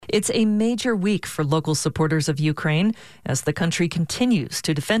It's a major week for local supporters of Ukraine as the country continues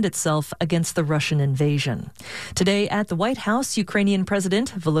to defend itself against the Russian invasion. Today at the White House, Ukrainian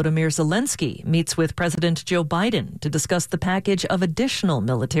President Volodymyr Zelenskyy meets with President Joe Biden to discuss the package of additional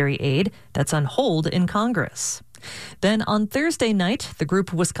military aid that's on hold in Congress. Then on Thursday night, the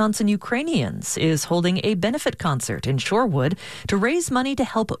group Wisconsin Ukrainians is holding a benefit concert in Shorewood to raise money to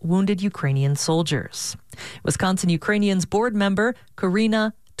help wounded Ukrainian soldiers. Wisconsin Ukrainians board member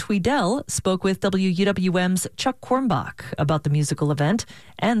Karina Tweedell spoke with WUWM's Chuck Kornbach about the musical event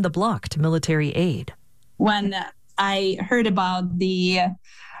and the block to military aid. When I heard about the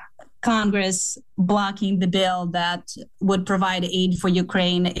Congress blocking the bill that would provide aid for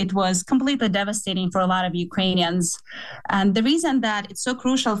Ukraine, it was completely devastating for a lot of Ukrainians. And the reason that it's so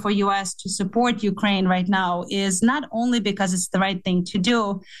crucial for U.S. to support Ukraine right now is not only because it's the right thing to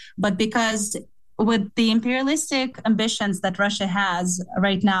do, but because with the imperialistic ambitions that Russia has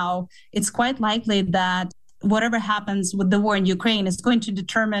right now, it's quite likely that whatever happens with the war in Ukraine is going to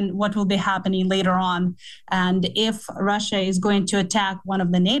determine what will be happening later on. And if Russia is going to attack one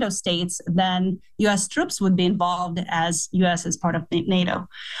of the NATO states, then U.S. troops would be involved as U.S. is part of NATO.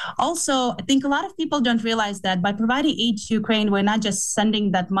 Also, I think a lot of people don't realize that by providing aid to Ukraine, we're not just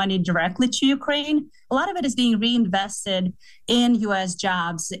sending that money directly to Ukraine. A lot of it is being reinvested in U.S.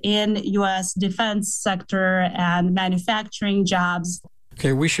 jobs, in U.S. defense sector and manufacturing jobs.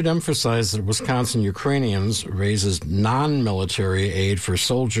 Okay, we should emphasize that Wisconsin Ukrainians raises non-military aid for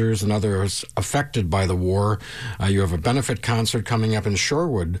soldiers and others affected by the war. You have a benefit concert coming up in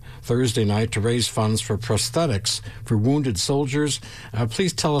Shorewood Thursday night to raise funds for prosthetics for wounded soldiers.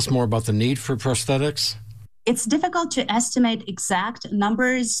 Please tell us more about the need for prosthetics. It's difficult to estimate exact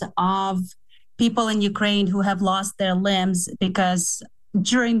numbers of people in Ukraine who have lost their limbs because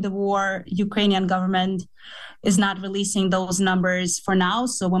during the war, Ukrainian government is not releasing those numbers for now.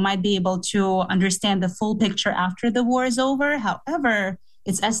 So we might be able to understand the full picture after the war is over. However,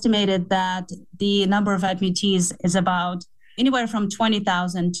 it's estimated that the number of amputees is about anywhere from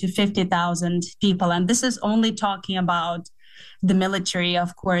 20,000 to 50,000 people. And this is only talking about the military,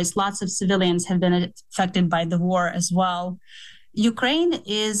 of course. Lots of civilians have been affected by the war as well. Ukraine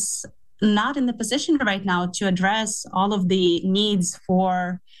is not in the position right now to address all of the needs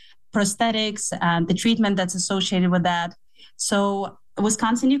for prosthetics and the treatment that's associated with that. So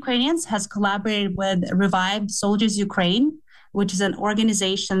Wisconsin Ukrainians has collaborated with Revived Soldiers Ukraine, which is an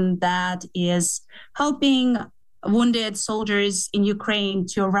organization that is helping wounded soldiers in Ukraine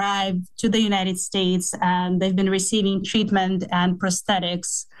to arrive to the United States, and they've been receiving treatment and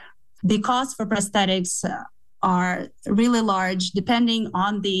prosthetics. The costs for prosthetics are really large. Depending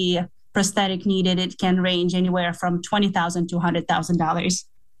on the prosthetic needed, it can range anywhere from $20,000 to $100,000.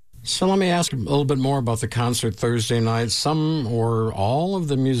 So let me ask a little bit more about the concert Thursday night. Some or all of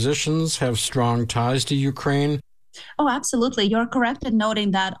the musicians have strong ties to Ukraine. Oh, absolutely. You're correct in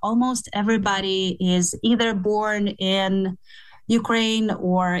noting that almost everybody is either born in Ukraine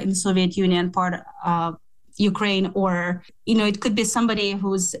or in the Soviet Union part of Ukraine, or, it could be somebody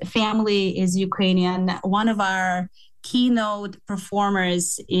whose family is Ukrainian. One of our keynote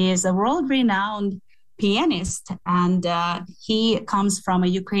performers is a world-renowned pianist, and he comes from a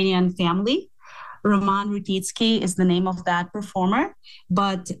Ukrainian family. Roman Rutitsky is the name of that performer.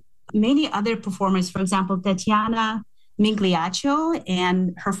 But many other performers, for example, Tatiana Migliaccio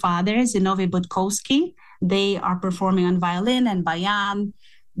and her father, Zinovy Budkovsky, they are performing on violin and bayan.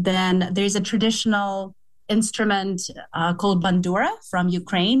 Then there's a traditional instrument called bandura from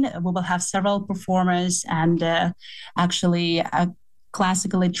Ukraine. We will have several performers and actually a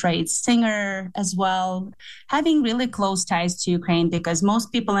classically trained singer as well, having really close ties to Ukraine because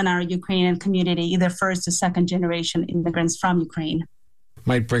most people in our Ukrainian community, either first or second generation immigrants from Ukraine.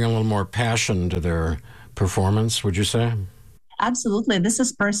 Might bring a little more passion to their performance, would you say? Absolutely. This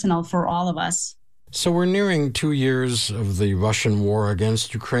is personal for all of us. So we're nearing 2 years of the Russian war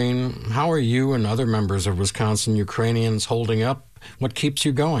against Ukraine. How are you and other members of Wisconsin Ukrainians holding up? What keeps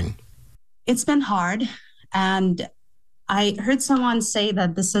you going? It's been hard. And I heard someone say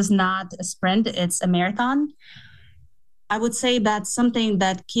that this is not a sprint, it's a marathon. I would say that something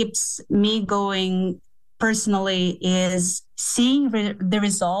that keeps me going personally is seeing the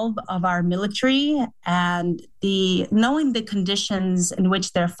resolve of our military and knowing the conditions in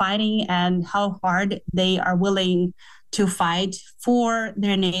which they're fighting and how hard they are willing to fight for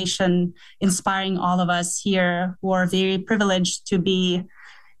their nation, inspiring all of us here who are very privileged to be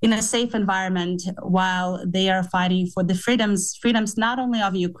in a safe environment while they are fighting for the freedoms not only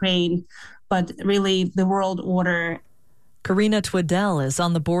of Ukraine, but really the world order Karina Twiddell is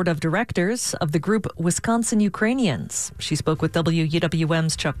on the board of directors of the group Wisconsin Ukrainians. She spoke with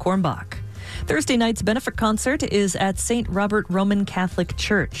WUWM's Chuck Kornbach. Thursday night's benefit concert is at St. Robert Roman Catholic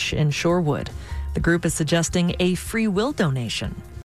Church in Shorewood. The group is suggesting a free will donation.